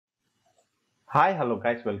Hi, hello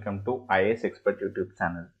guys, welcome to IAS Expert YouTube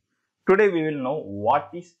channel. Today we will know what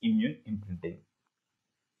is immune imprinting.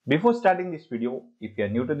 Before starting this video, if you are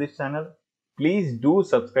new to this channel, please do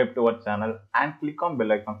subscribe to our channel and click on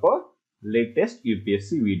bell icon for latest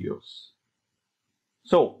UPSC videos.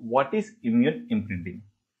 So, what is immune imprinting?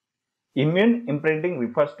 Immune imprinting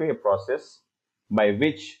refers to a process by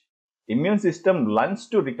which immune system learns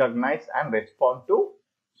to recognize and respond to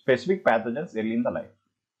specific pathogens early in the life.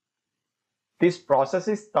 This process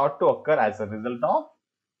is thought to occur as a result of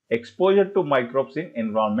exposure to microbes in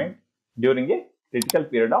environment during a critical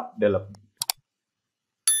period of development.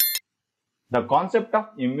 The concept of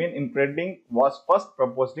immune imprinting was first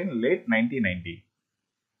proposed in late 1990,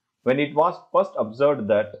 when it was first observed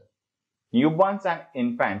that newborns and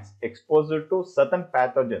infants exposed to certain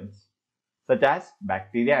pathogens such as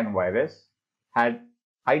bacteria and virus had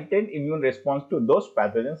heightened immune response to those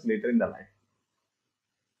pathogens later in the life.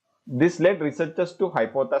 This led researchers to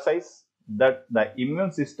hypothesize that the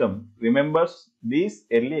immune system remembers these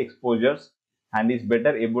early exposures and is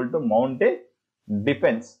better able to mount a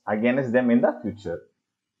defense against them in the future.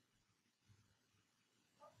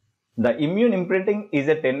 The immune imprinting is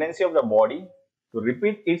a tendency of the body to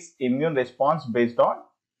repeat its immune response based on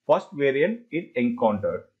first variant it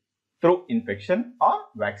encountered through infection or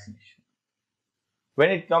vaccination.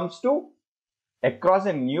 When it comes to across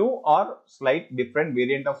a new or slight different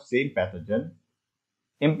variant of same pathogen,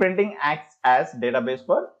 imprinting acts as database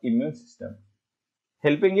for immune system,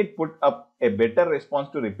 helping it put up a better response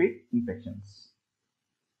to repeat infections.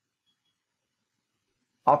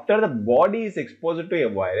 After the body is exposed to a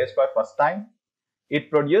virus for first time, it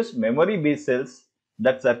produces memory B cells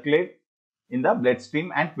that circulate in the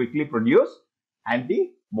bloodstream and quickly produce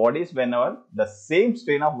antibodies whenever the same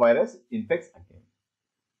strain of virus infects again.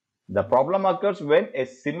 The problem occurs when a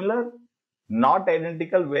similar, not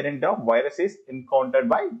identical variant of virus is encountered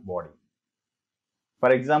by body.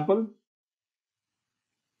 For example,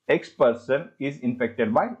 X person is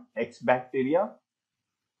infected by X bacteria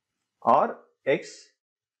or X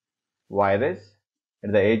virus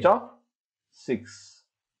at the age of 6.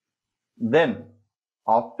 Then,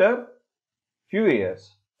 after few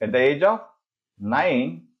years, at the age of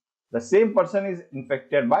 9, the same person is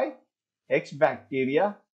infected by X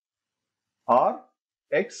bacteria or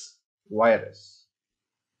X virus,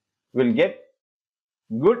 will get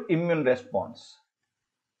good immune response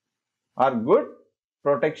or good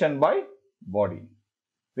protection by body,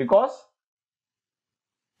 because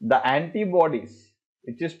the antibodies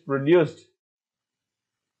which is produced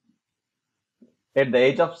at the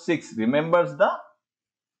age of 6 remembers the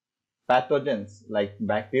pathogens like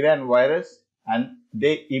bacteria and virus, and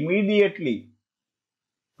they immediately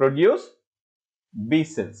produce B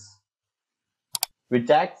cells which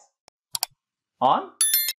acts on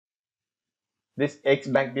this X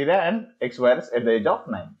bacteria and X virus at the age of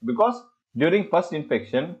 9, because during first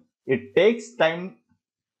infection it takes time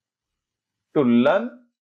to learn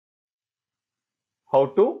how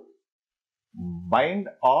to bind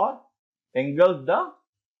or engulf the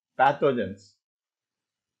pathogens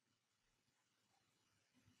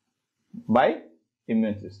by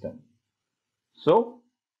immune system. So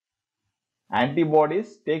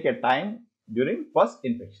antibodies take a time during first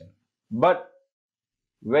infection, but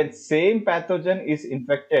when same pathogen is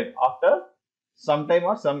infected after some time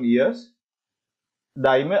or some years,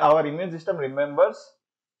 our immune system remembers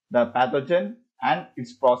the pathogen and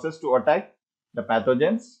its process to attack the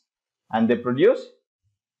pathogens, and they produce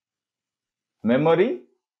memory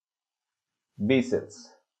B cells.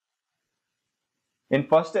 In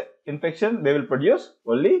first infection, they will produce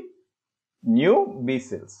only new B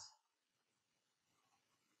cells,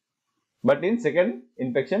 but in second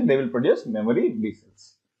infection, they will produce memory B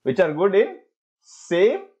cells, which are good in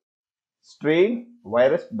same strain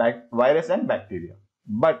virus and bacteria,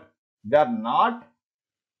 but they are not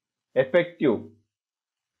effective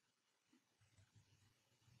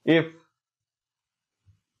if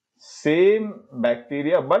same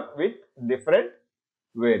bacteria but with different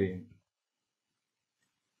variant.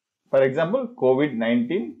 For example,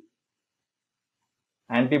 COVID-19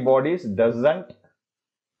 antibodies doesn't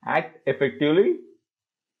act effectively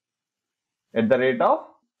at the rate of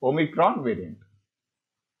Omicron variant,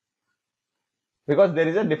 because there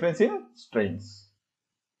is a difference in strains.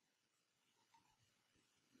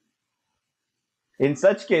 In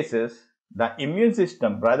such cases, the immune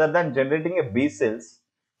system, rather than generating a B cells,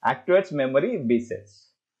 activates memory B cells,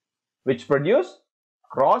 which produce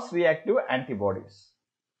cross-reactive antibodies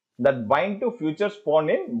that bind to future spawn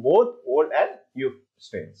in both old and new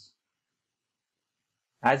strains.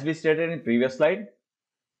 As we stated in previous slide,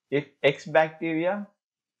 if X bacteria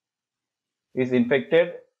is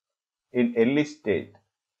infected in early stage,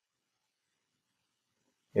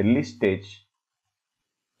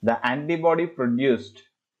 the antibody produced,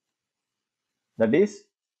 that is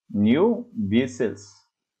new B cells,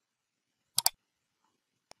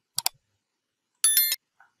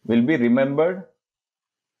 will be remembered,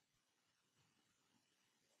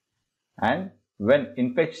 and when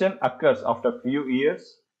infection occurs after few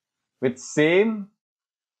years with same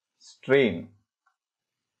strain,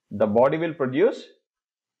 the body will produce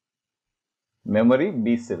memory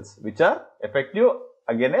B cells which are effective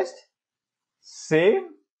against same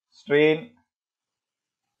strain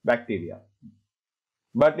bacteria.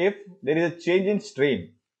 But if there is a change in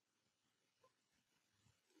strain,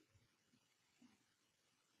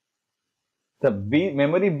 the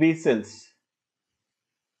memory B cells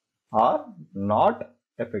are not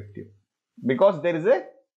effective because there is a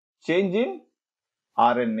change in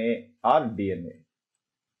RNA or DNA.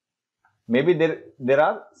 Maybe there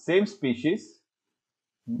are same species,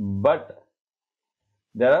 but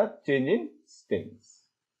there are change in strains.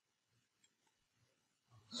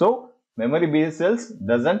 So memory B cells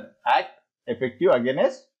doesn't act effective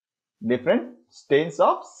against different strains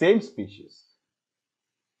of same species.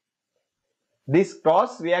 These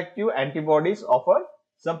cross-reactive antibodies offer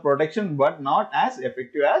some protection but not as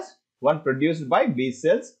effective as one produced by B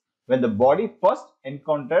cells when the body first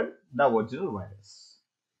encountered the original virus.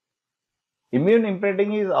 Immune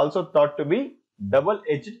imprinting is also thought to be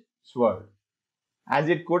double-edged sword, as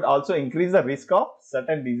it could also increase the risk of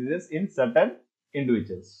certain diseases in certain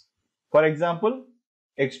individuals. For example,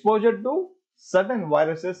 exposure to certain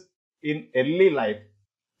viruses in early life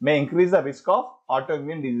may increase the risk of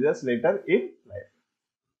autoimmune diseases later in life.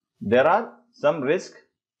 There are some risks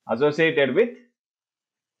associated with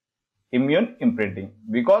immune imprinting,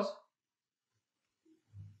 because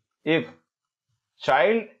if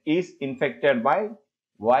child is infected by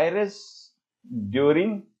virus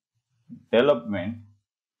during development,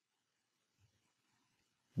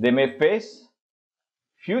 they may face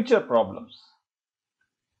future problems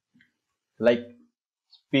like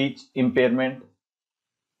speech impairment,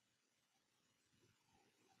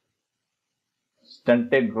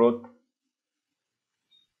 stunted growth,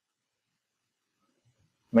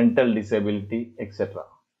 mental disability, etc.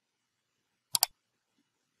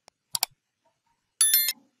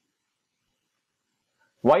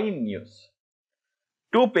 Why in news?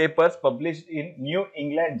 Two papers published in New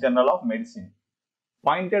England Journal of Medicine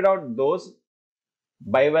pointed out those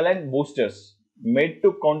bivalent boosters made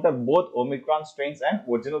to counter both Omicron strains and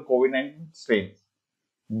original COVID-19 strains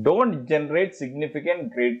don't generate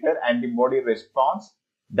significant greater antibody response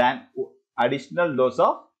than additional dose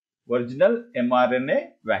of original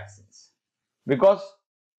mRNA vaccines, because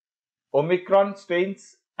Omicron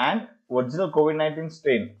strains and original COVID-19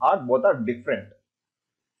 strain both are different.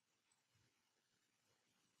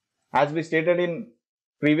 As we stated in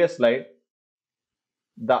previous slide,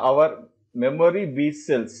 our memory B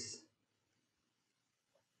cells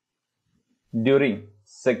during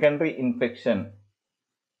secondary infection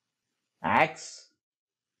acts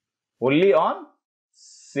only on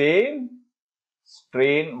same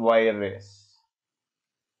strain virus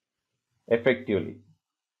effectively.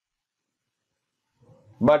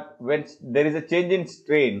 But when there is a change in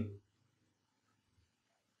strain,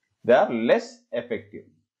 they are less effective.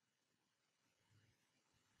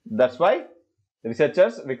 That's why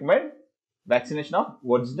researchers recommend vaccination of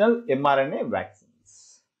original mRNA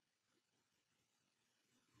vaccines.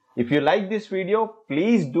 If you like this video,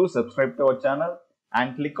 please do subscribe to our channel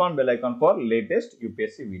and click on bell icon for latest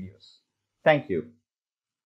UPSC videos. Thank you.